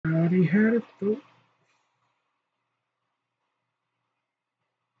Howdy, howdy, folks.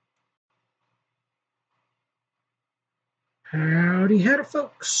 Howdy, howdy,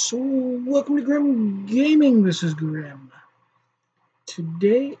 folks. Welcome to Grim Gaming. This is Grim.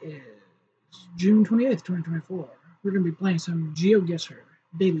 Today is June 28th, 2024. We're going to be playing some GeoGuessr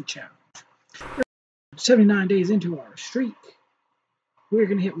Daily Challenge. 79 days into our streak. We're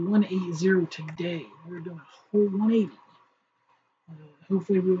going to hit 180 today. We're doing a whole 180.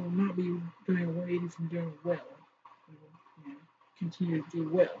 Hopefully we will not be doing a 180 from doing well. We will continue to do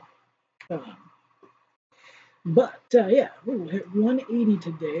well. Yeah, we will hit 180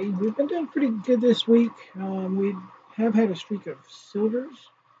 today. We've been doing pretty good this week. We have had a streak of silvers.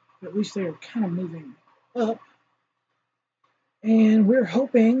 At least they are kind of moving up. And we're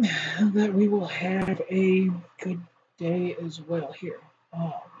hoping that we will have a good day as well here.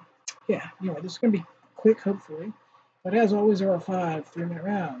 Anyway, this is going to be quick, hopefully. But as always, there are 5 3-minute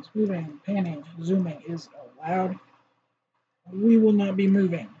rounds. Moving, panning, zooming is allowed. We will not be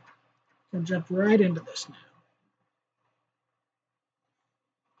moving. We'll jump right into this now.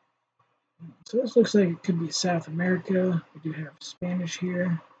 So this looks like it could be South America. We do have Spanish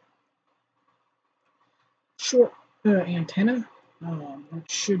here. Short antenna, which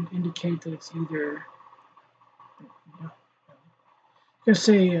should indicate that it's either, I'm going to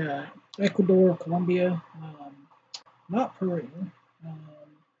say Ecuador, Colombia, not Peru.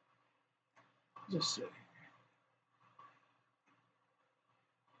 Just see.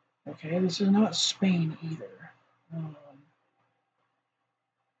 Okay, this is not Spain either.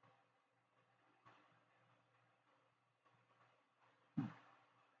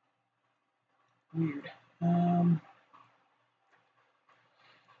 Weird. No.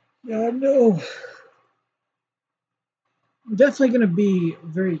 I'm definitely going to be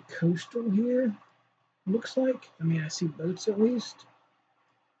very coastal here, looks like. I mean, I see boats at least.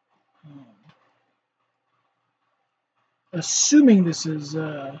 Assuming this is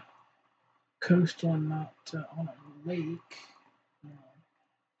coastal and not on a lake.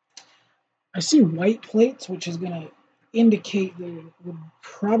 I see white plates, which is going to indicate that it would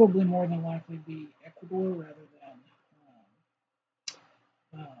probably more than likely be Ecuador rather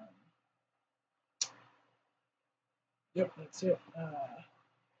than yep, that's it.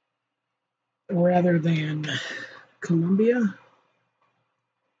 Rather than Colombia.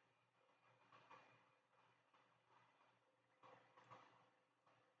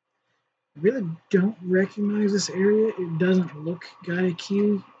 I really don't recognize this area. It doesn't look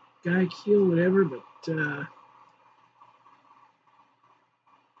Guayaquil, whatever, but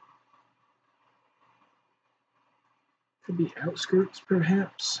could be outskirts,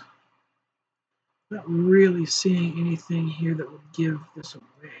 perhaps. Not really seeing anything here that would give this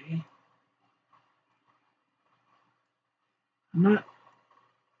away. I'm not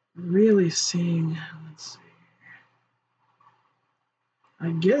really seeing, let's see. I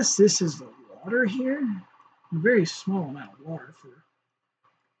guess this is the water here. A very small amount of water for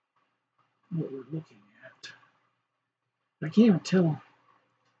what we're looking at. I can't even tell.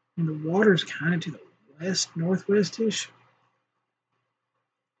 And the water's kind of to the west, northwest-ish.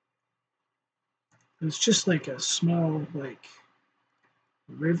 It's just like a small, like,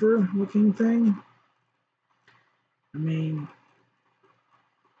 river-looking thing. I mean,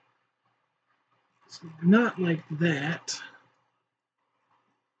 it's not like that.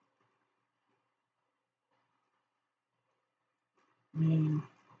 I mean,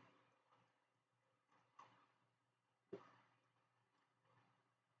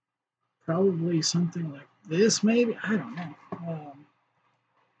 probably something like this, maybe. I don't know.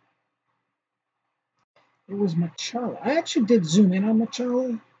 It was Machala. I actually did zoom in on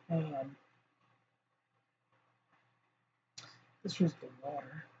Machala. This was the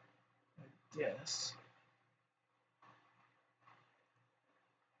water, I guess.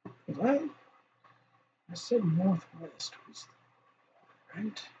 I said northwest was the water,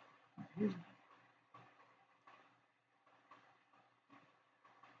 right? Here's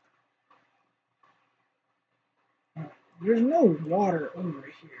there's no water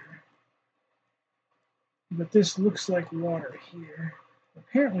over here, but this looks like water here.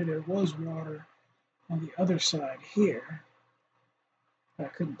 Apparently there was water on the other side here. I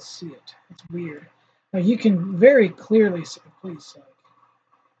couldn't see it. It's weird. Now you can very clearly see, please, like,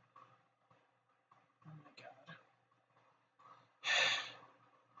 oh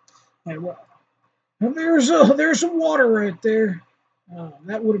my God. Well, there's some water right there.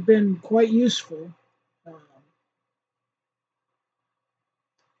 That would have been quite useful.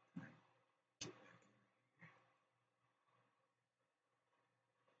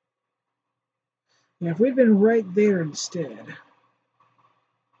 Yeah, if we'd been right there instead,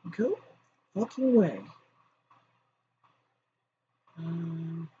 Go fucking way.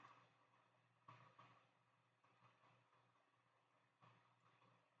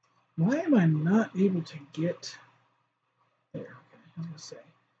 Why am I not able to get there? Okay, I was going to say.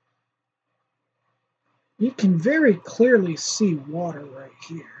 You can very clearly see water right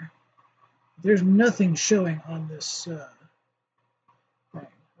here. There's nothing showing on this thing.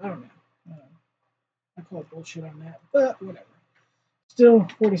 I don't know. I call bullshit on that, but whatever. Still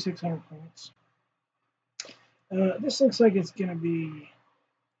 4,600 points. This looks like it's going to be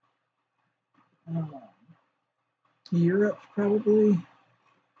Europe, probably.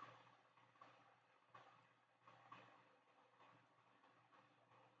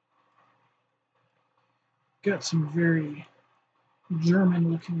 Got some very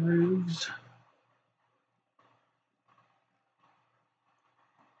German-looking roofs.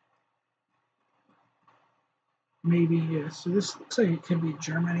 Maybe, yeah. So this looks like it could be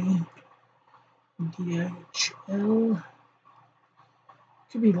Germany. DHL.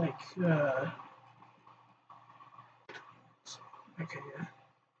 Could be like, okay, yeah. It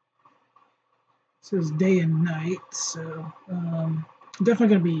says day and night, so definitely going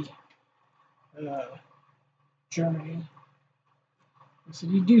to be Germany. So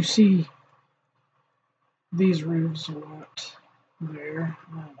you do see these roofs a lot there.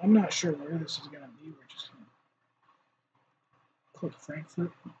 I'm not sure where this is going to be. We're just going to click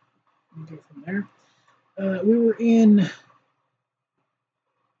Frankfurt and go from there. We were in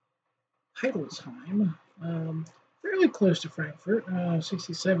Heidelsheim, fairly close to Frankfurt,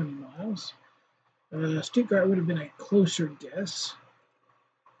 60-70 miles. Stuttgart would have been a closer guess.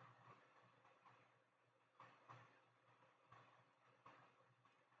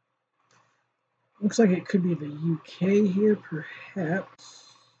 Looks like it could be the UK here, perhaps.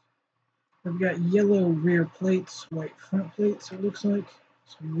 We've got yellow rear plates, white front plates, it looks like.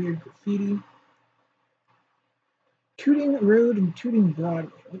 Some weird graffiti. Tooting Road and Tooting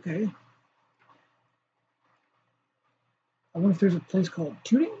Broadway. Okay. I wonder if there's a place called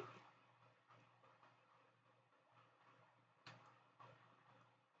Tooting?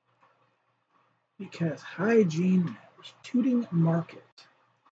 Because hygiene matters. Tooting Market.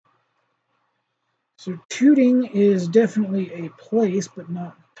 So Tooting is definitely a place, but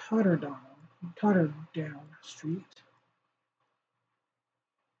not Totterdown Street.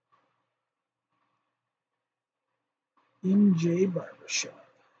 MJ Barbershop.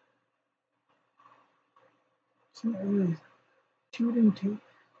 It's not really Tooting.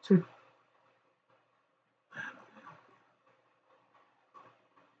 So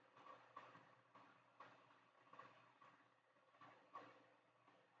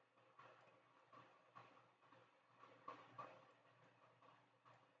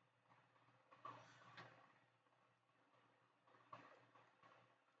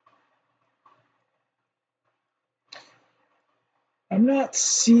I'm not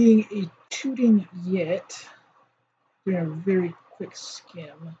seeing a Tooting yet. Doing a very quick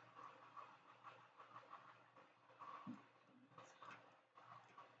skim.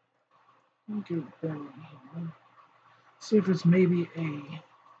 Go Birmingham. See if it's maybe a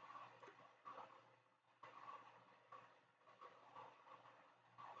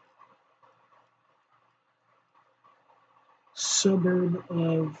suburb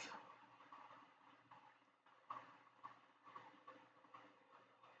of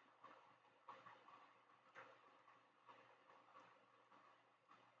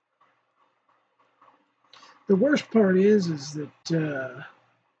the worst part is that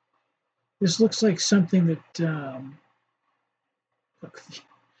this looks like something that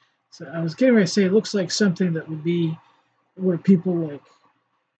so I was getting ready to say it looks like something that would be where people like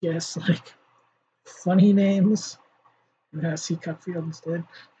guess like funny names. And I see Cuckfield instead.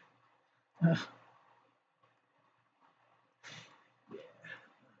 Yeah.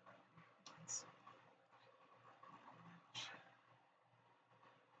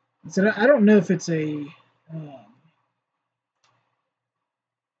 So I don't know if it's a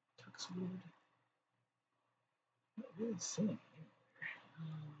Tuxwood. Not really seeing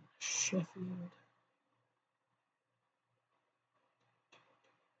Sheffield.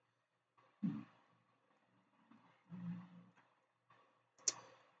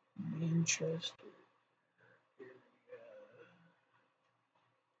 Manchester.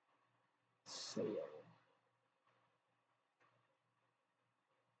 Sale.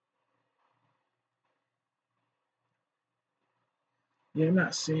 Yeah, I'm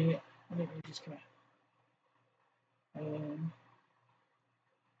not seeing it. I think we're just gonna.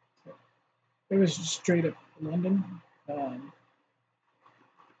 It was just straight up London.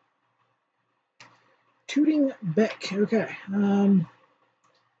 Tooting Beck. Okay.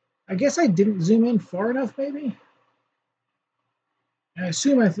 I guess I didn't zoom in far enough, maybe. I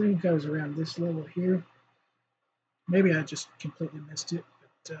think I was around this level here. Maybe I just completely missed it.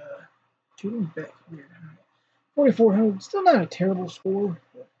 But shooting back weird. 4,400, still not a terrible score,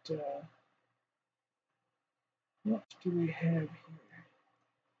 but what do we have here?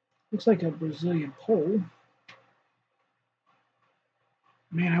 Looks like a Brazilian pole.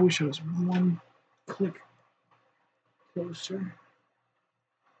 Man, I wish I was one click closer.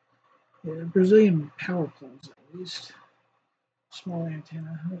 Yeah, Brazilian power poles at least. Small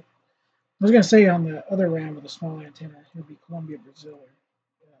antenna. I was going to say on the other round with a small antenna, it would be Colombia, Brazil,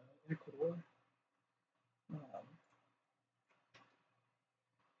 or Ecuador.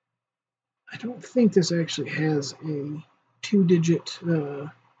 I don't think this actually has a 2-digit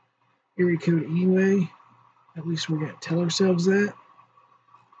area code anyway. At least we're going to tell ourselves that.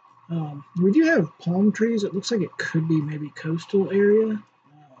 We do have palm trees. It looks like it could be maybe coastal area,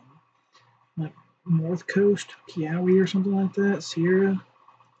 like North Coast, Piauí or something like that, Sierra.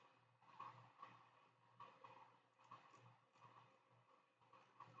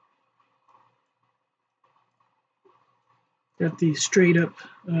 Got the straight up,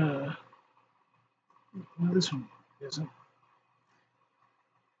 no, this one isn't.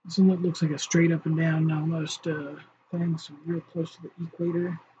 This one looks like a straight up and down almost thing, so real close to the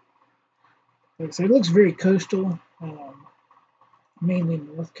equator. Like I said, it looks very coastal, mainly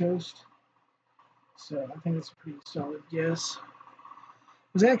North Coast. So I think it's a pretty solid guess.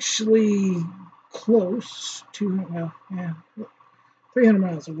 It was actually close, 200, well, yeah, 300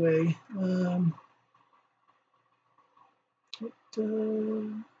 miles away.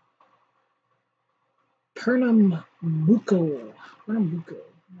 Pernambuco.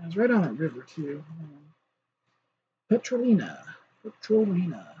 It's right on a river too. Petrolina.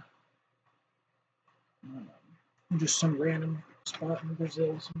 Just some random spot in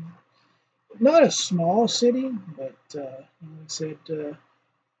Brazil. Not a small city, but like I said, if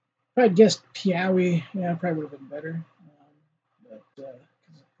I'd guessed Piauí, yeah, probably would have been better. But because I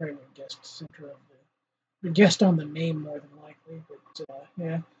probably would have guessed center of the guessed on the name more than likely. But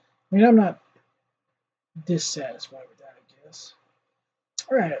yeah, I mean, I'm not dissatisfied with that, I guess.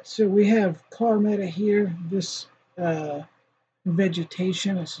 All right, so we have car meta here. This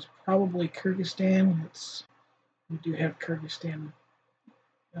vegetation, this is probably Kyrgyzstan. We do have Kyrgyzstan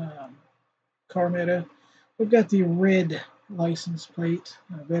car meta. We've got the red license plate,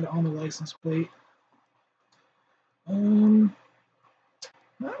 red on the license plate. Not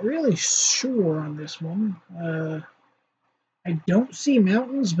really sure on this one. I don't see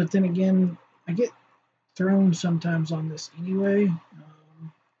mountains, but then again, I get thrown sometimes on this anyway.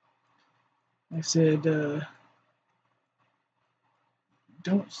 I said,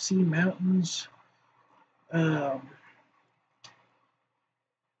 don't see mountains.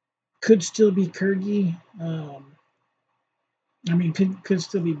 Could still be Kyrgy. I mean, could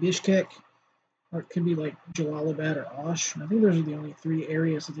still be Bishkek, or it could be like Jalalabad or Osh. I think those are the only 3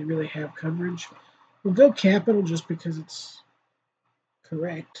 areas that they really have coverage. We'll go capital just because it's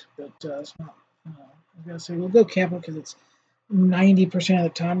correct, but it's not. I was gonna say we'll go capital because it's 90% of the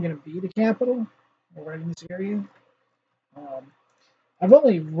time going to be the capital, right in this area. I've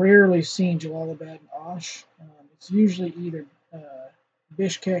only rarely seen Jalalabad and Osh. It's usually either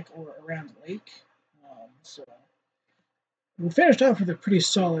Bishkek or around the lake. So we finished off with a pretty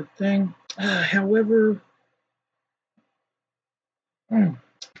solid thing. However,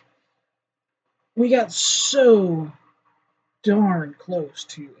 we got so darn close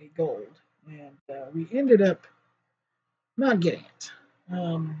to a gold, and we ended up not getting it.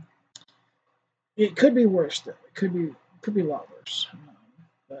 It could be worse though. It could be a lot worse.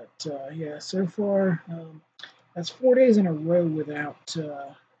 But yeah, so far that's 4 days in a row without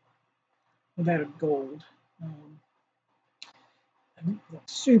a gold. I'm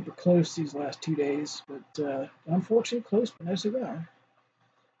super close these last 2 days, but unfortunately close, but no cigar.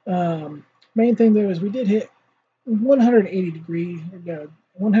 Main thing though is we did hit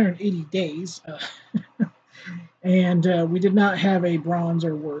 180 days, and we did not have a bronze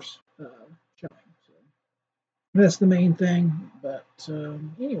or worse showing. So that's the main thing. But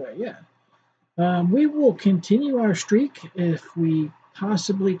anyway, yeah, we will continue our streak if we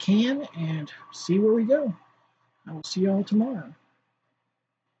possibly can and see where we go. I will see you all tomorrow.